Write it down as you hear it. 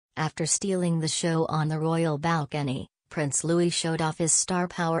After stealing the show on the royal balcony, Prince Louis showed off his star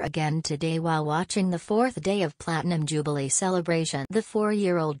power again today while watching the fourth day of Platinum Jubilee celebration. The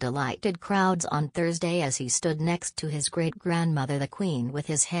 4-year-old delighted crowds on Thursday as he stood next to his great-grandmother the Queen with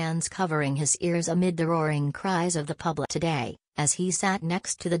his hands covering his ears amid the roaring cries of the public. Today, as he sat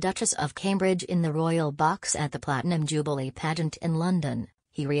next to the Duchess of Cambridge in the royal box at the Platinum Jubilee pageant in London,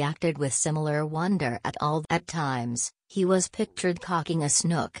 he reacted with similar wonder at all. At times, he was pictured cocking a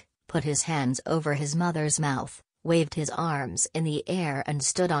snook, put his hands over his mother's mouth, waved his arms in the air and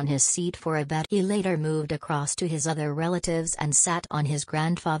stood on his seat for a bet. He later moved across to his other relatives and sat on his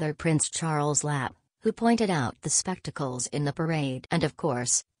grandfather Prince Charles' lap, who pointed out the spectacles in the parade. And of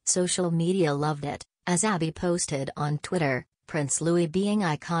course, social media loved it, as Abby posted on Twitter, "Prince Louis being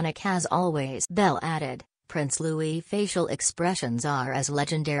iconic as always." Belle added, "Prince Louis' facial expressions are as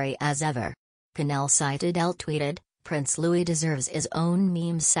legendary as ever." Canal cited Elle tweeted, "Prince Louis deserves his own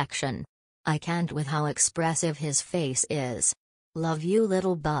memes section. I can't with how expressive his face is. Love you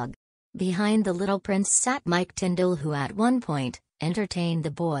little bug." Behind the little prince sat Mike Tindall, who at one point entertained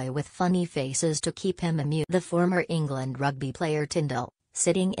the boy with funny faces to keep him amused. The former England rugby player Tindall,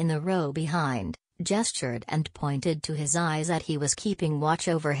 sitting in the row behind, gestured and pointed to his eyes that he was keeping watch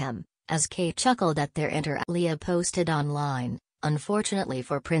over him, as Kate chuckled at their Leah posted online, "Unfortunately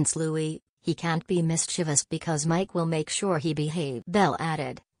for Prince Louis, he can't be mischievous because Mike will make sure he behaves." Belle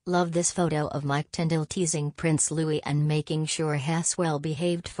added, "Love this photo of Mike Tindall teasing Prince Louis and making sure he's well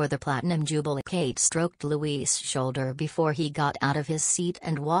behaved for the Platinum Jubilee." Kate stroked Louis' shoulder before he got out of his seat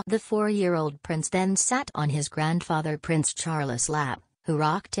and walked. The 4-year-old prince then sat on his grandfather Prince Charles' lap, who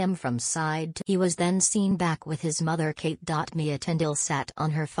rocked him from side to. He was then seen back with his mother Kate. Mia Tindall sat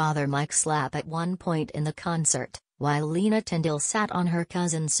on her father Mike's lap at one point in the concert, while Lena Tindall sat on her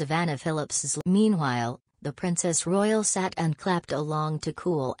cousin Savannah Phillips's. Meanwhile, the Princess Royal sat and clapped along to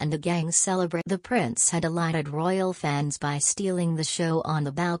Cool and the Gang celebrate. The prince had delighted royal fans by stealing the show on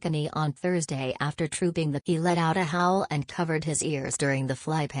the balcony on Thursday after trooping he let out a howl and covered his ears during the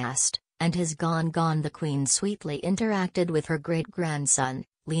flypast, and his Gone. The Queen sweetly interacted with her great-grandson,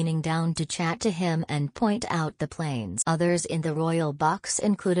 leaning down to chat to him and point out the planes. Others in the royal box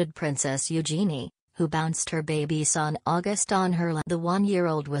included Princess Eugenie, who bounced her baby son August on her lap. The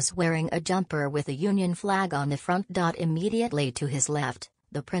 1-year-old was wearing a jumper with a Union flag on the front. Immediately to his left,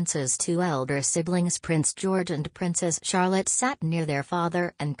 the prince's 2 elder siblings Prince George and Princess Charlotte sat near their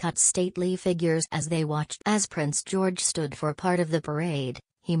father and cut stately figures as they watched. As Prince George stood for part of the parade,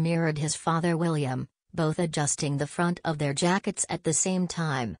 he mirrored his father William, both adjusting the front of their jackets at the same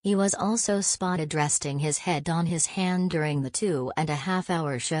time. He was also spotted resting his head on his hand during the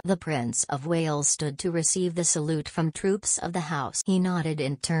 2.5-hour show. The Prince of Wales stood to receive the salute from troops of the house. He nodded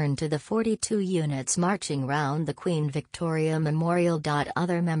in turn to the 42 units marching round the Queen Victoria Memorial.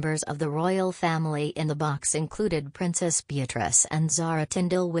 Other members of the royal family in the box included Princess Beatrice and Zara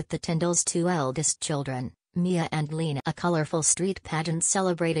Tindall with the Tindalls' 2 eldest children, Mia and Lena. A colourful street pageant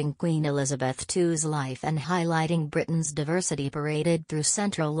celebrating Queen Elizabeth II's life and highlighting Britain's diversity paraded through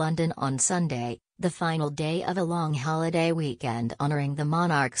central London on Sunday, the final day of a long holiday weekend honouring the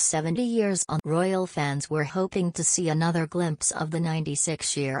monarch's 70 years on. Royal fans were hoping to see another glimpse of the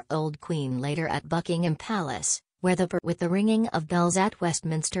 96-year-old Queen later at Buckingham Palace, where with the ringing of bells at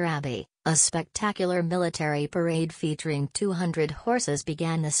Westminster Abbey, a spectacular military parade featuring 200 horses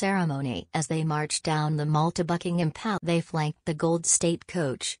began the ceremony. As they marched down the Mall to Buckingham Palace, they flanked the Gold State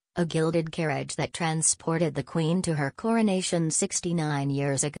Coach, a gilded carriage that transported the Queen to her coronation 69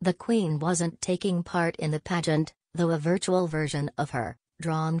 years ago. The Queen wasn't taking part in the pageant, though a virtual version of her,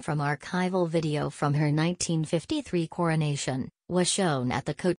 drawn from archival video from her 1953 coronation, was shown at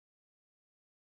the coach.